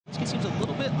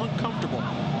bit uncomfortable.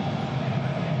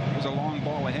 There's a long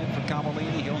ball ahead for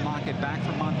Cavallini. He'll knock it back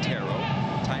for Montero.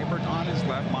 Tybert on his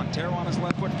left. Montero on his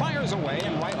left foot. Fires away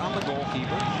and right on the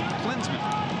goalkeeper, Klinsmann.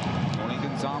 Tony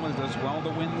Gonzalez does well to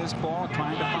win this ball.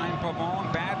 Trying to find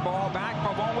Pavon. Bad ball back.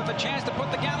 Pavon with a chance to put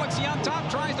the Galaxy on top.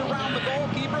 Tries to round the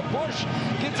goalkeeper. Bush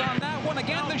gets on that one.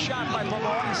 Again, the shot by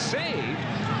Pavon is saved.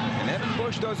 And Evan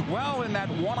Bush does well in that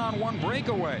one-on-one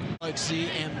breakaway. Let's see,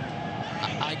 and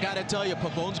I gotta tell you,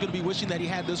 Pavon's gonna be wishing that he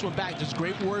had this one back. Just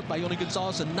great work by Yoni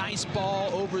Gonzalez. A nice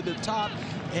ball over the top.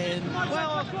 And,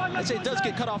 well, I'd say it does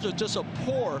get cut off to just a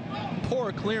poor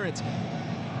clearance.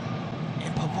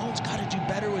 And Pavon's got to do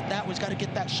better with that. He's got to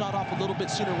get that shot off a little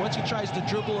bit sooner. Once he tries to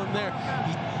dribble in there,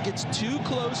 he gets too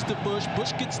close to Bush.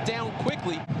 Bush gets down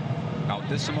quickly.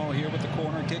 Altissimo here with the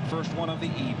corner kick. First one of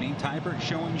the evening. Tybert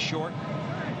showing short.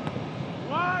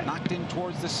 Knocked in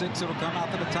towards the 6. It'll come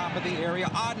out to the top of the area.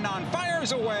 Adnan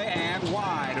fires away and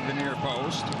wide of the near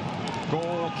post.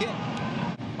 Goal kick.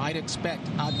 Might expect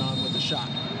Adnan with a shot.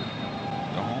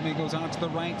 Dahomey goes out to the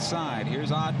right side.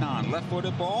 Here's Adnan.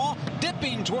 Left-footed ball.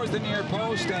 Dipping towards the near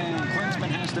post, and Klinsmann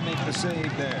has to make the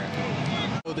save there.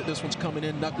 I know that this one's coming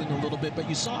in, knuckling a little bit, but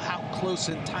you saw how close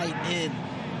and tight in,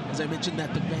 as I mentioned,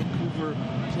 that the Vancouver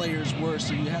players were,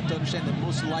 so you have to understand that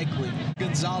most likely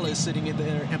Gonzalez sitting in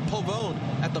there and Pavon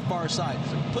at the far side.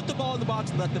 So put the ball in the box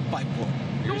and let them fight for it.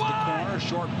 Here's the corner,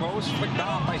 short post, flicked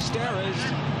off by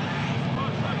Steres.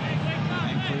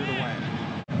 And cleared away.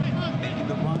 Making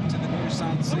the run to the near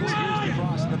side 6. Here's the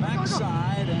cross to the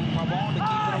backside, and Pavon to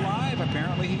keep it alive.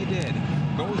 Apparently he did.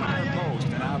 Goes near post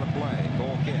and out of play.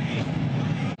 Goal kick.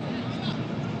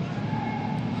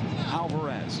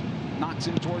 Alvarez knocks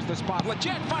him towards the spot.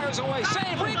 Leggett fires away.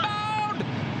 Save. Rebound.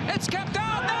 It's kept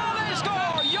out. Now they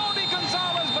score. Yoni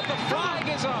Gonzalez, but the flag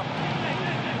is up.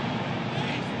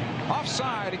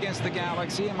 Offside against the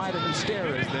Galaxy. It might have been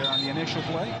Steres there on the initial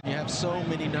play. You have so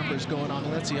many numbers going on.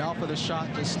 Let's see, Alpha the shot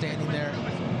just standing there.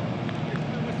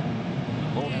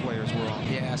 Both players were on.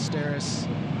 Yeah, Steres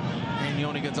and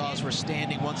Yoni Gonzalez were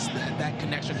standing. Once that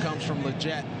connection comes from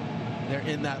Leggett, they're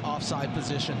in that offside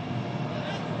position.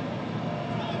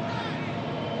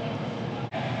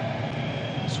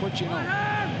 Switching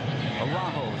over.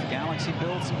 Araujo, the Galaxy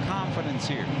builds some confidence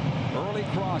here. Early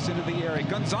cross into the area.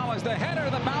 Gonzalez, the header,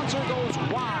 the bouncer goes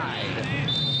wide.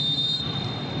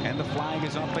 And the flag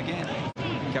is up again.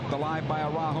 Kept alive by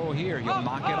Araujo here. He'll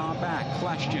knock it on back.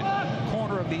 Question,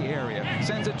 corner of the area.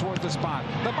 Sends it towards the spot.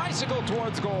 The bicycle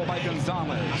towards goal by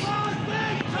Gonzalez.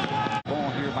 Ball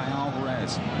here by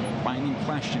Alvarez. Finding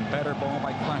Question. Better ball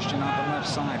by Question on the left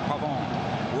side. Pavon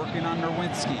working on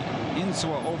Nerwinski.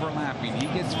 Insua overlapping. He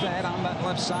gets fed on that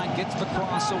left side. Gets the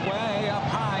cross away. Up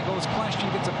high goes Question.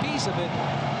 Gets a piece of it.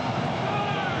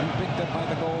 And picked up by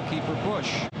the goalkeeper,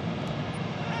 Bush.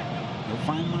 He'll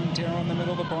find Montero in the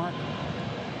middle of the park.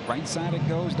 Right side it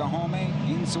goes. Dahomey.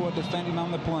 Insua defending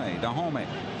on the play. Dahomey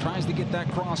tries to get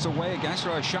that cross away. Against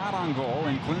a shot on goal,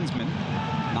 and Klinsmann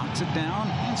knocks it down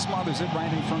and smothers it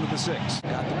right in front of the 6.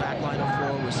 Got the back line of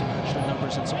 4 with some extra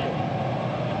numbers and support.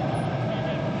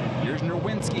 Here's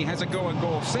Nerwinski, has a go at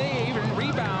goal. Save and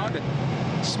rebound.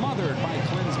 Smothered by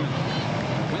Klinsmann.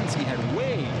 Nerwinski had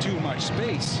way too much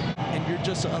space. And you're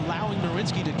just allowing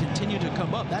Nerwinski to continue to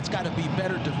come up. That's got to be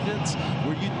better defense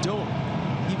where you don't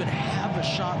even have a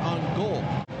shot on goal.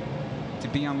 To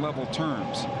be on level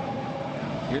terms.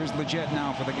 Here's Leggett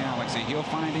now for the Galaxy. He'll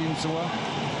find Insua.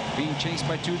 Being chased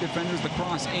by 2 defenders. The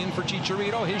cross in for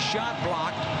Chicharito. His shot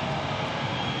blocked.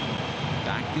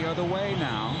 Back the other way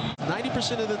now.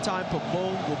 90% of the time,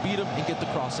 Pavon will beat him and get the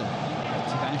cross in.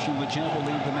 Sebastian Leggett will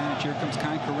leave the match. Here comes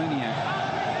Kai Koreniuk.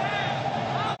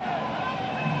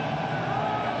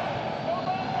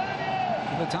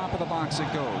 To the top of the box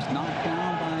it goes. Knocked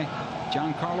down by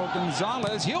Giancarlo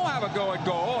Gonzalez. He'll have a go at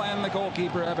goal, and the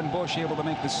goalkeeper, Evan Bush, able to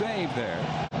make the save there.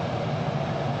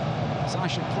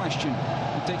 Sasha Question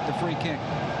will take the free kick.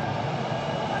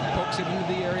 Pokes it into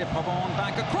the area. Pavon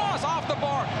back across, off the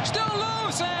bar. Still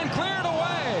loose and cleared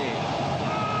away.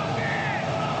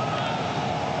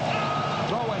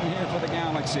 Throw in here for the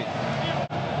Galaxy.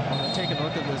 Well, take a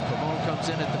look at this. Pavon comes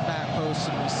in at the back post,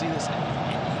 and we see this.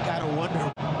 You got to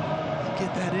wonder.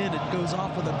 Get that in. It goes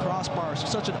off with a crossbar.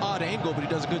 Such an odd angle, but he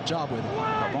does a good job with it.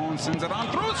 Pavon sends it on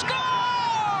through.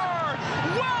 Score!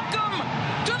 Welcome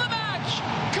to the match,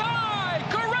 Kai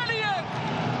Koreniuk!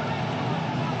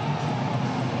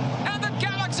 And the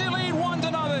Galaxy lead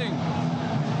 1-0.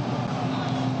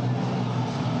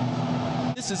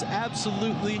 This is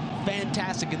absolutely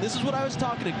fantastic, and this is what I was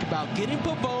talking about. Getting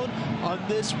Pavon on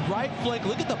this right flank.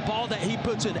 Look at the ball that he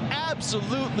puts in.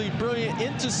 Absolutely brilliant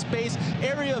into space.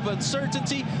 Area of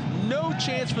uncertainty. no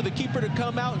chance for the keeper to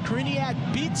come out. And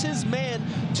Koreniuk beats his man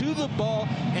to the ball,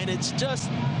 and it's just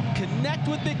connect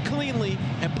with it cleanly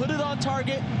and put it on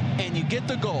target, and you get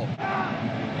the goal.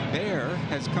 Bear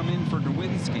has come in for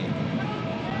Nowinski.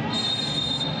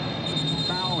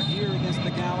 Foul here against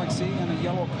the Galaxy and a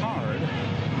yellow card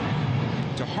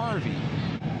to Harvey.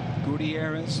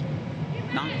 Gutierrez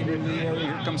knocking into the area.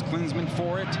 Here comes Klinsmann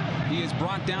for it. He is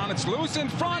brought down. It's loose in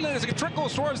front, and as it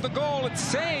trickles towards the goal, it's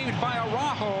saved by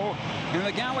Araujo, and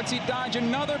the Galaxy dodge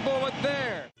another bullet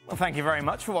there. Well, thank you very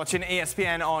much for watching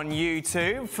ESPN on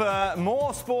YouTube. For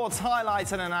more sports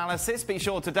highlights and analysis, be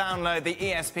sure to download the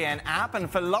ESPN app.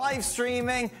 And for live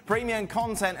streaming, premium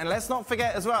content, and let's not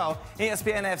forget as well,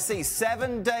 ESPN FC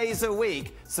 7 days a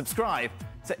week. Subscribe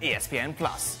to ESPN+.